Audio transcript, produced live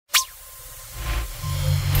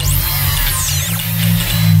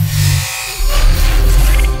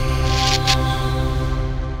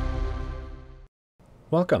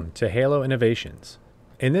Welcome to Halo Innovations.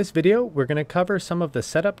 In this video, we're going to cover some of the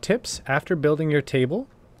setup tips after building your table,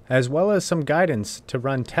 as well as some guidance to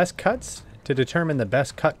run test cuts to determine the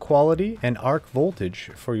best cut quality and arc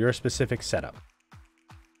voltage for your specific setup.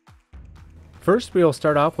 First, we will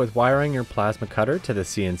start off with wiring your plasma cutter to the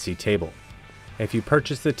CNC table. If you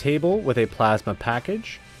purchase the table with a plasma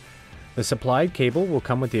package, the supplied cable will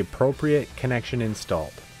come with the appropriate connection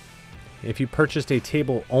installed. If you purchased a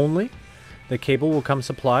table only, the cable will come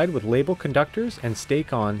supplied with label conductors and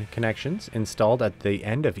stake-on connections installed at the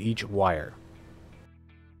end of each wire.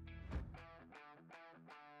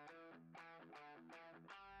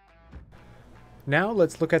 Now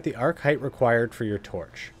let's look at the arc height required for your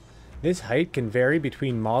torch. This height can vary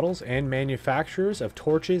between models and manufacturers of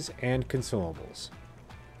torches and consumables.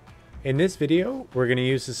 In this video, we're going to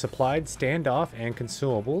use the supplied standoff and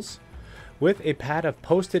consumables with a pad of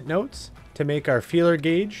post-it notes to make our feeler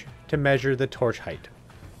gauge to measure the torch height.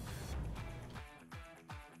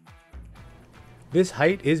 This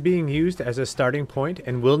height is being used as a starting point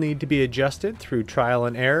and will need to be adjusted through trial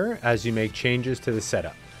and error as you make changes to the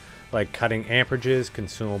setup, like cutting amperages,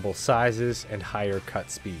 consumable sizes, and higher cut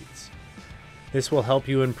speeds. This will help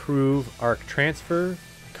you improve arc transfer,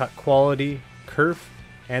 cut quality, kerf,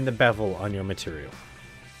 and the bevel on your material.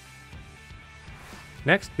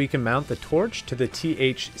 Next, we can mount the torch to the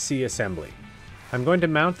THC assembly. I'm going to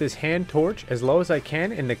mount this hand torch as low as I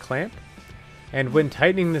can in the clamp, and when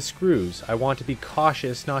tightening the screws, I want to be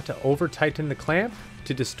cautious not to over tighten the clamp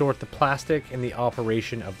to distort the plastic in the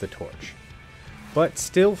operation of the torch, but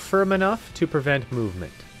still firm enough to prevent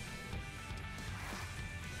movement.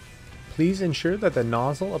 Please ensure that the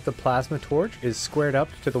nozzle of the plasma torch is squared up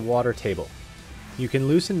to the water table. You can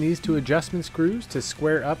loosen these two adjustment screws to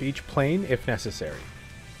square up each plane if necessary.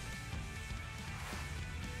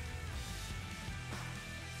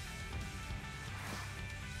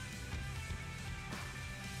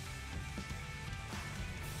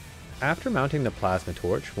 After mounting the plasma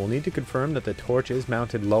torch, we'll need to confirm that the torch is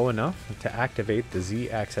mounted low enough to activate the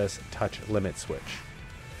Z-axis touch limit switch.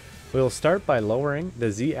 We'll start by lowering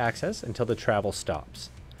the Z-axis until the travel stops.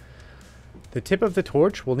 The tip of the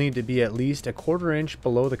torch will need to be at least a 1/4 inch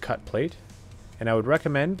below the cut plate, and I would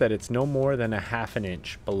recommend that it's no more than a 1/2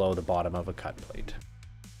 inch below the bottom of a cut plate.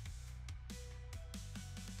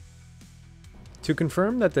 To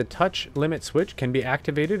confirm that the touch limit switch can be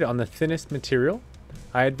activated on the thinnest material,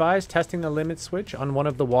 I advise testing the limit switch on one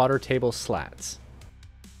of the water table slats.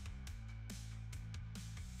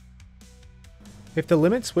 If the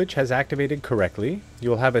limit switch has activated correctly, you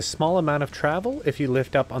will have a small amount of travel if you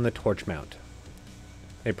lift up on the torch mount.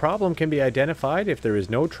 A problem can be identified if there is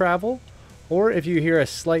no travel, or if you hear a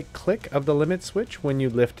slight click of the limit switch when you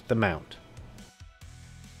lift the mount.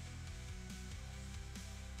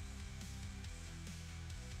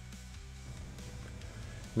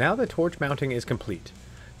 Now the torch mounting is complete.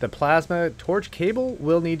 The plasma torch cable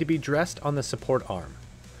will need to be dressed on the support arm.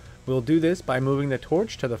 We'll do this by moving the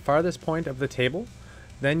torch to the farthest point of the table,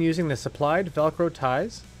 then using the supplied Velcro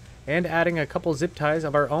ties, and adding a couple zip ties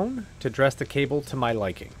of our own to dress the cable to my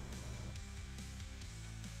liking.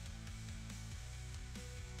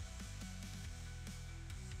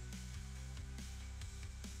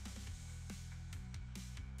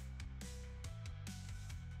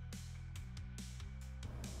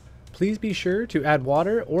 Please be sure to add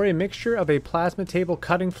water or a mixture of a plasma table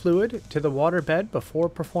cutting fluid to the water bed before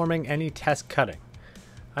performing any test cutting.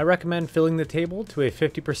 I recommend filling the table to a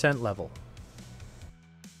 50% level.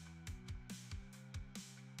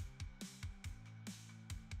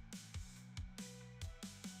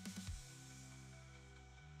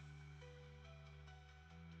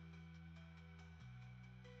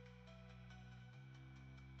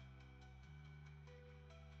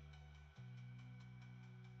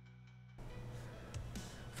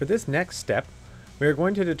 For this next step, we are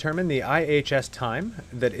going to determine the IHS time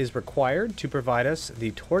that is required to provide us the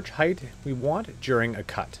torch height we want during a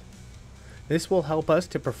cut. This will help us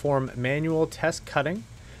to perform manual test cutting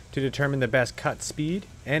to determine the best cut speed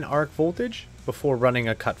and arc voltage before running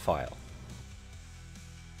a cut file.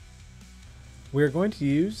 We are going to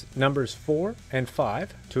use numbers 4 and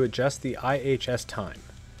 5 to adjust the IHS time,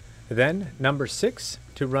 then number 6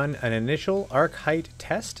 to run an initial arc height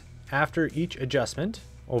test after each adjustment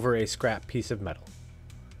over a scrap piece of metal.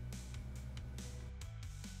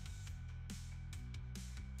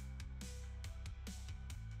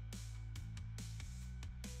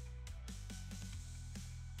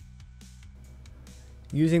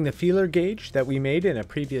 Using the feeler gauge that we made in a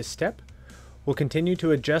previous step, we'll continue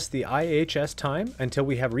to adjust the IHS time until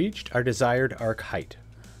we have reached our desired arc height.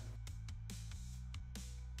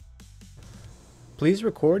 please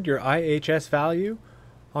record your IHS value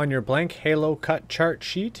on your blank halo cut chart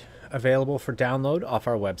sheet available for download off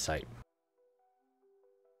our website.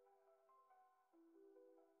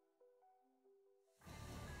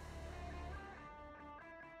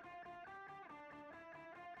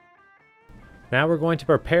 Now we're going to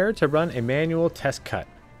prepare to run a manual test cut.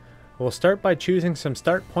 We'll start by choosing some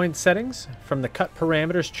start point settings from the cut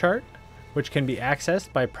parameters chart, which can be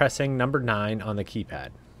accessed by pressing number 9 on the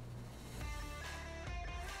keypad.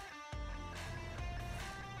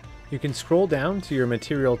 You can scroll down to your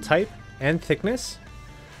material type and thickness,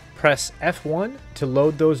 press F1 to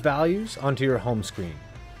load those values onto your home screen.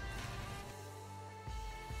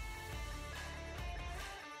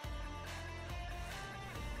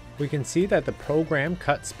 We can see that the program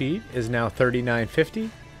cut speed is now 3950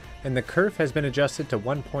 and the kerf has been adjusted to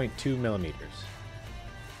 1.2 millimeters.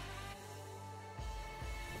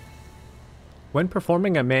 When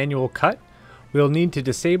performing a manual cut, we'll need to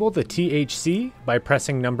disable the THC by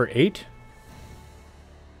pressing number 8.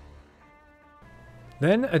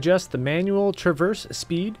 Then adjust the manual traverse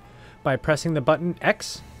speed by pressing the button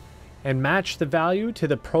X and match the value to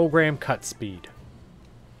the program cut speed.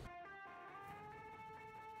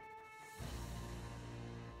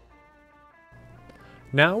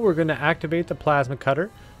 Now we're going to activate the plasma cutter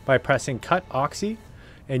by pressing Cut Oxy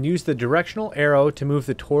and use the directional arrow to move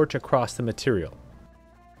the torch across the material.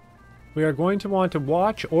 We are going to want to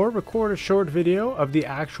watch or record a short video of the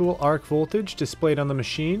actual arc voltage displayed on the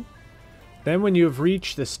machine. Then when you have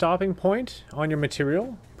reached the stopping point on your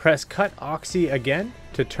material, press Cut Oxy again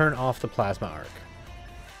to turn off the plasma arc.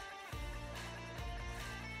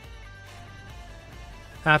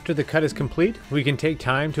 After the cut is complete, we can take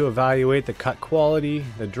time to evaluate the cut quality,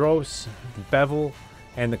 the dross, the bevel,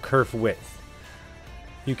 and the kerf width.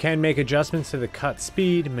 You can make adjustments to the cut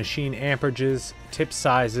speed, machine amperages, tip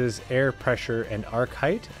sizes, air pressure, and arc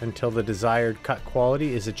height until the desired cut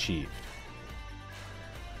quality is achieved.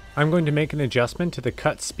 I'm going to make an adjustment to the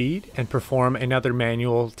cut speed and perform another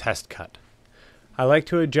manual test cut. I like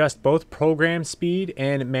to adjust both program speed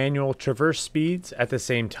and manual traverse speeds at the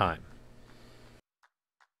same time.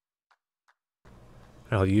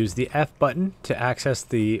 I'll use the F button to access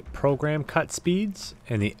the program cut speeds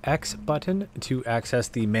and the X button to access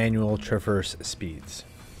the manual traverse speeds.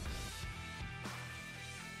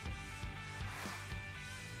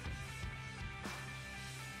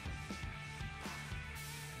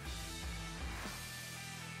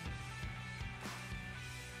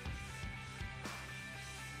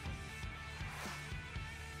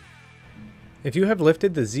 If you have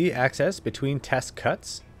lifted the Z-axis between test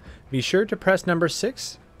cuts, be sure to press number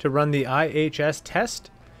 6 to run the IHS test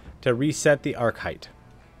to reset the arc height.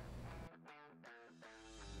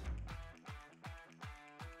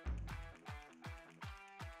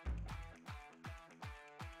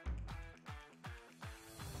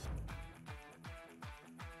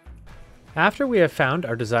 After we have found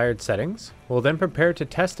our desired settings, we'll then prepare to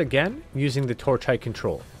test again using the torch height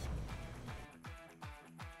control.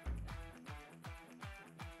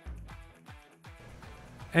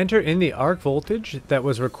 Enter in the arc voltage that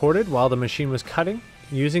was recorded while the machine was cutting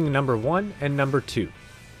using number 1 and number 2.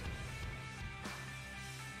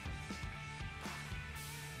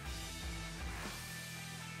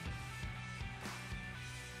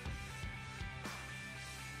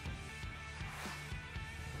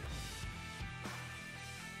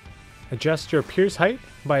 Adjust your pierce height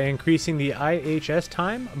by increasing the IHS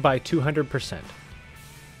time by 200%.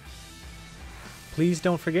 Please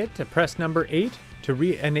don't forget to press number 8 to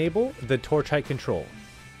re-enable the torch height control.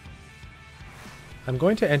 I'm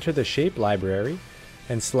going to enter the shape library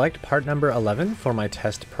and select part number 11 for my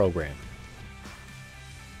test program.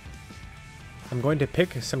 I'm going to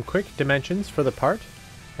pick some quick dimensions for the part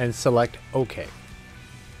and select OK.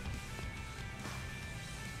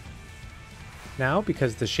 Now,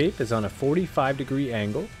 because the shape is on a 45-degree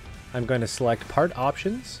angle, I'm going to select part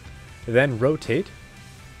options, then rotate,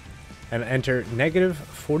 and enter negative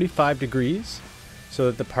 45 degrees so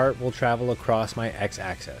that the part will travel across my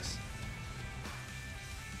x-axis.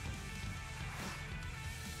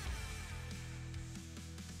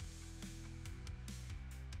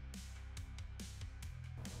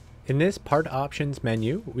 In this part options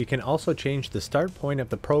menu, we can also change the start point of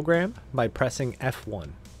the program by pressing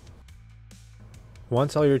F1.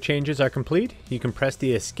 Once all your changes are complete, you can press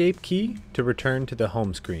the escape key to return to the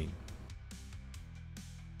home screen.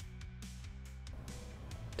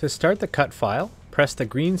 To start the cut file, press the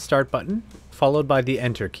green start button, followed by the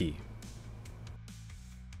enter key.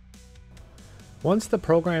 Once the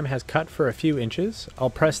program has cut for a few inches, I'll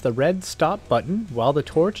press the red stop button while the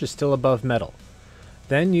torch is still above metal.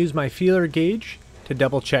 Then use my feeler gauge to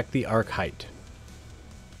double check the arc height.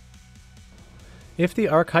 If the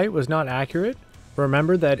arc height was not accurate,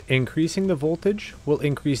 remember that increasing the voltage will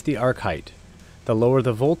increase the arc height. The lower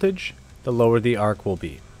the voltage, the lower the arc will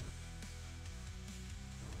be.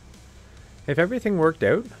 If everything worked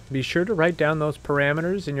out, be sure to write down those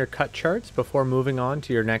parameters in your cut charts before moving on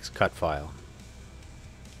to your next cut file.